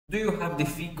Do you have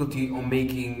difficulty on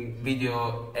making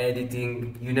video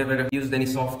editing? You never used any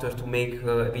software to make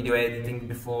video editing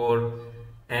before,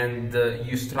 and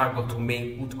you struggle to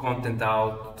put content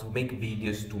out, to make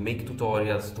videos, to make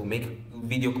tutorials, to make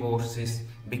video courses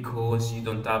because you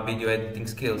don't have video editing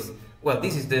skills? Well,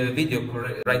 this is the video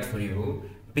right for you,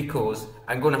 because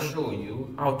I'm gonna show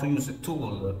you how to use a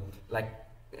tool like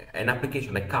an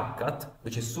application like Capcut,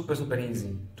 which is super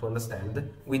easy to understand,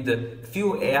 with a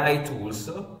few AI tools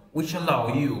which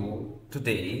allow you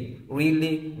today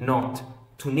really not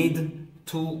to need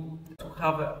to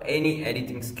have any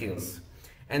editing skills.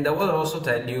 And I will also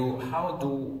tell you how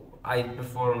do I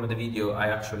perform the video I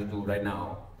actually do right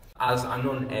now as a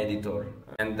non-editor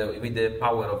and with the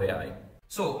power of AI.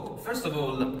 So first of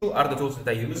all, two are the tools that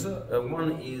I use.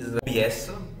 One is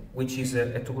OBS, which is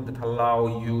a tool that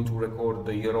allows you to record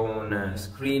your own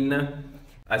screen.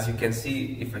 As you can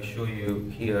see, if I show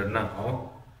you here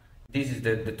now, this is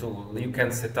the tool. You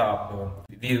can set up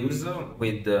views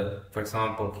with, for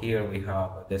example, here we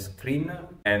have the screen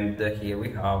and here we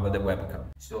have the webcam.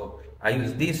 So I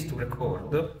use this to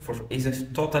record. It's a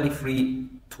totally free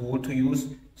tool to use.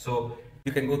 So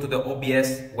you can go to the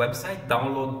OBS website,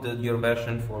 download your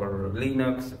version for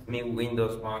Linux,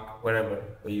 Windows, Mac, wherever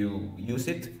you use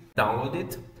it, download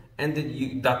it, and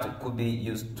that could be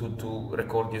used to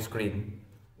record your screen.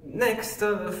 Next,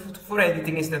 for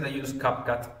editing, instead I use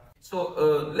CapCut.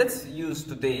 So let's use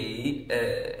today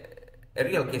a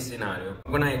real case scenario.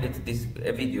 When I edit this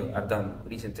video I've done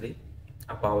recently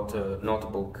about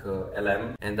Notebook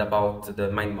LM and about the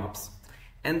mind maps.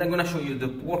 And I'm gonna show you the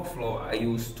workflow I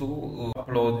use to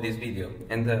upload this video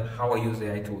and how I use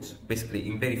AI tools. Basically,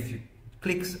 in very few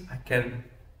clicks, I can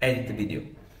edit the video.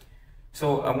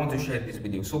 So I want to share this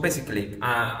video. So basically,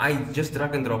 I just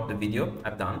drag and drop the video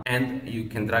I've done, and you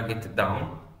can drag it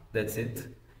down. That's it.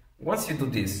 Once you do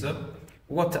this,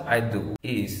 what I do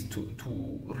is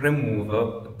to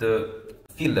remove the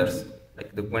fillers.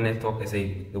 Like when I talk, I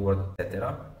say the word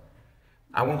etc.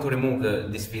 I want to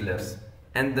remove these fillers.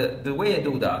 And the way I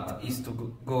do that is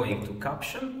to go into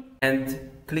caption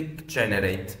and click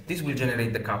generate. This will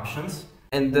generate the captions,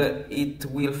 and it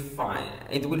will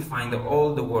find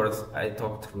all the words I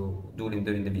talked through during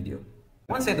the video.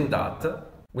 Once I do that,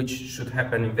 which should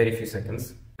happen in very few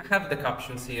seconds, I have the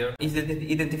captions here. It's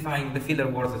identifying the filler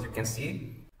words, as you can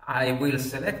see. I will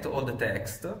select all the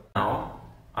text. Now,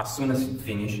 as soon as it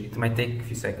finishes, it might take a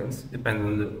few seconds, depending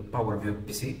on the power of your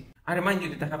PC. I remind you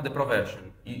that I have the Pro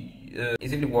version.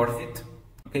 Is it worth it?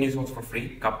 You can use it for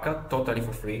free, CapCut, totally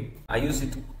for free. I use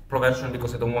it Pro version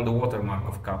because I don't want the watermark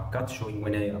of CapCut showing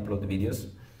when I upload the videos.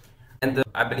 And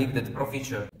I believe that the Pro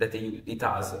feature that it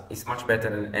has is much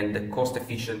better and cost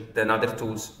efficient than other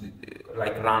tools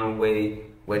like Runway,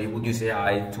 where you would use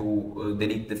AI to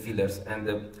delete the fillers.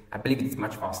 And I believe it's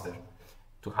much faster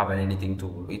to have an editing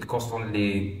tool. It costs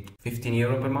only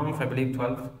 €15 per month, I believe,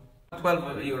 12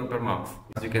 euro per month,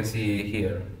 as you can see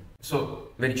here. So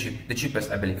very cheap, the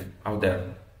cheapest I believe out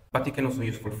there. But you can also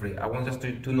use for free. I want just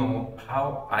to know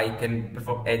how I can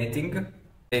perform editing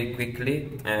very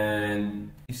quickly.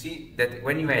 And you see that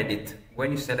when you edit,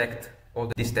 when you select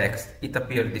all this text, it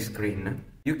appears this screen.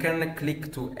 You can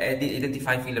click to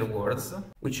identify filler words,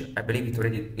 which I believe it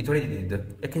already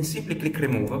did. You can simply click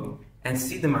remove and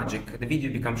see the magic. The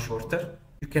video becomes shorter.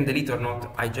 You can delete or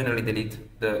not. I generally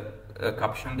delete the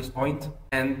caption at this point,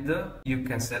 and you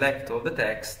can select all the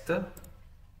text.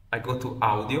 I go to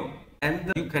audio,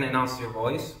 and you can enhance your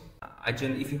voice.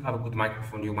 If you have a good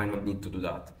microphone, you might not need to do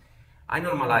that. I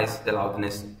normalize the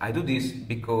loudness. I do this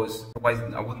because otherwise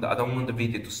I don't want the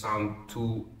video to sound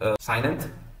too silent.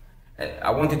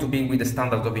 I want it to be with the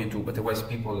standard of YouTube, otherwise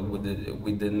people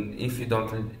if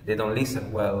they don't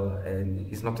listen well and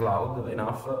it's not loud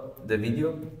enough, the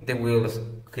video, they will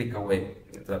click away.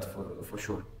 That for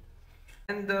sure.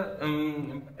 And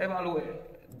evaluate.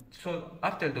 So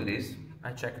after I do this,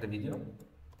 I check the video.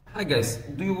 Hi guys,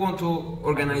 do you want to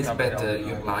organize better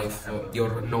your life,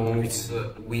 your notes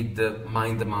with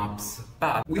mind maps?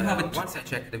 But we have it. Once I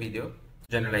check the video,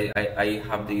 generally I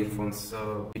have the earphones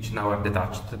which now are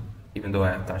detached, even though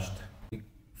I attached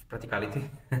practicality.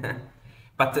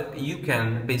 But you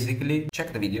can basically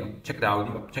check the video, check the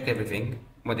audio, check everything,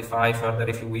 modify further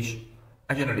if you wish.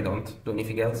 I generally don't do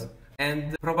anything else.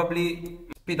 And probably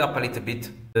speed up a little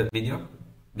bit the video,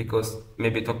 because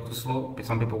maybe talk too slow.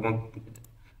 Some people want.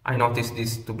 I noticed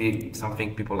this to be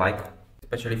something people like,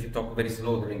 especially if you talk very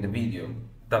slow during the video.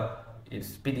 That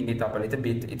is speeding it up a little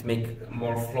bit. It makes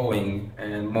more flowing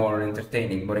and more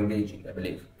entertaining, more engaging, I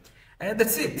believe. And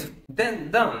that's it. Then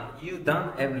done. You've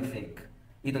done everything.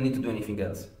 You don't need to do anything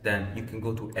else. Then you can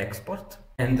go to export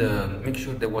and make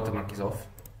sure the watermark is off.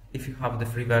 If you have the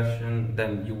free version,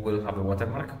 then you will have a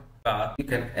watermark, but you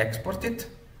can export it,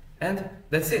 and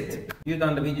that's it. You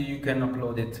done the video, you can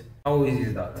upload it. How easy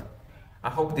is that? I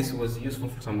hope this was useful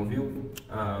for some of you.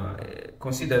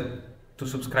 Consider to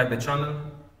subscribe the channel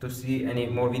to see any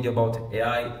more video about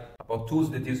AI, about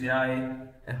tools that use AI,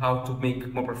 and how to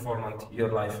make more performant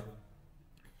your life.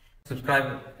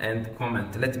 Subscribe and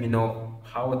comment. Let me know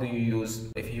how do you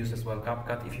use, if you use as well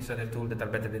Capcut, if you saw a tool that are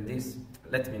better than this,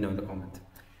 let me know in the comment.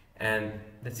 And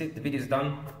that's it, the video is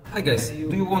done. Hi guys,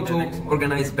 do you want to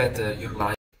organize better your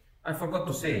life? I forgot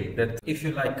to say that if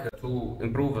you like to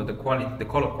improve the quality, the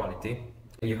color quality,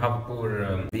 and you have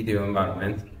poor video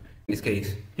environment, in this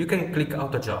case, you can click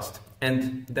auto adjust,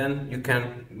 and then you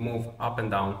can move up and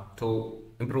down to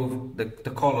improve the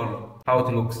color, how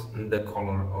it looks in the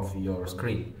color of your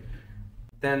screen.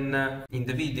 Then in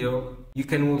the video, you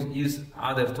can use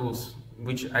other tools,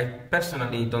 which I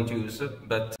personally don't use,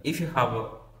 but if you have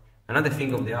another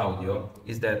thing of the audio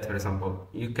is that, for example,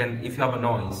 you can, if you have a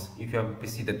noise, if you have a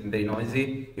PC that's very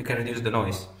noisy, you can reduce the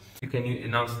noise. You can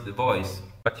enhance the voice,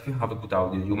 but if you have a good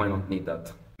audio, you might not need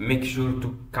that. Make sure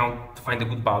to find a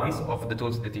good balance of the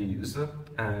tools that you use,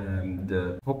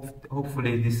 and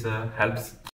hopefully this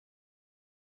helps.